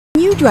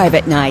you drive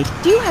at night,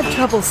 do you have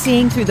trouble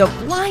seeing through the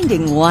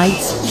blinding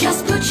lights?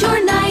 Just put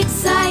your night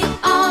sight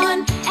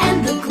on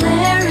and the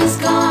glare is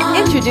gone.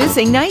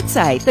 Introducing Night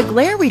Sight, the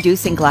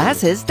glare-reducing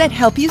glasses that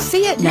help you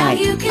see at Now night.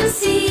 you can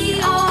see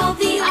all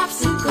the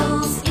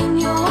obstacles in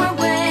your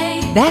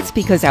way. That's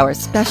because our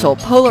special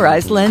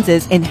polarized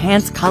lenses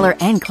enhance color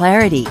and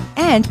clarity.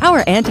 And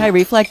our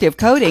anti-reflective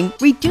coating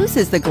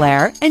reduces the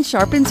glare and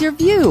sharpens your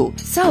view,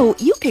 so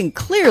you can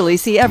clearly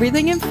see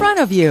everything in front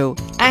of you.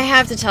 I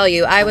have to tell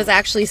you, I was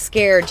actually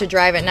scared to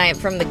drive at night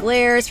from the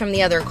glares, from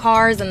the other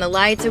cars and the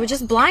lights. It would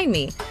just blind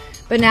me.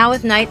 But now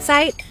with Night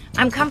Sight,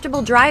 I'm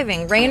comfortable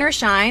driving, rain or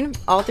shine,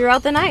 all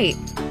throughout the night.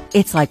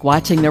 It's like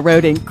watching the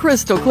road in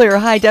crystal clear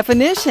high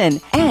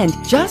definition and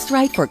just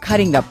right for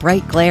cutting the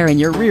bright glare in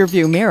your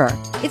rearview mirror.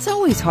 It's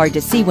always hard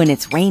to see when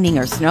it's raining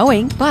or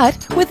snowing,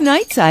 but with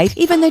Night Sight,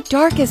 even the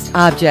darkest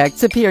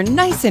objects appear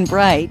nice and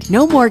bright.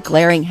 No more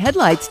glaring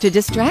headlights to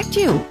distract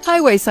you.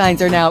 Highway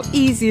signs are now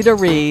easy to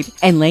read,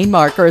 and lane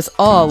markers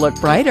all look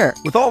brighter.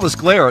 With all this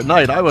glare at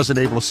night, I wasn't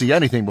able to see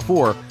anything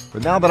before,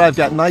 but now that I've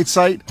got Night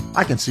Sight,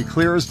 I can see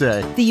clear as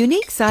day. The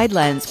unique side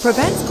lens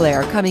prevents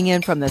glare coming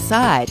in from the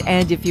side,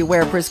 and if you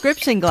wear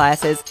prescription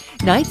glasses,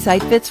 Night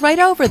Sight fits right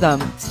over them.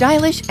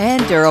 Stylish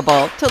and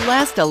durable to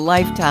last a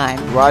lifetime.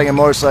 Riding a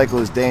motorcycle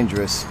is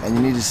dangerous, and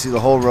you need to see the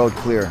whole road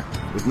clear.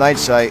 With Night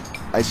Sight,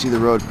 I see the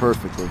road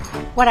perfectly.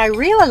 What I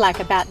really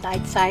like about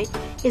Night Sight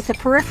is the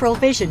peripheral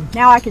vision.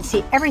 Now I can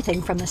see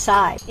everything from the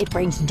side. It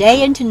brings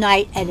day into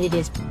night, and it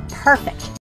is perfect.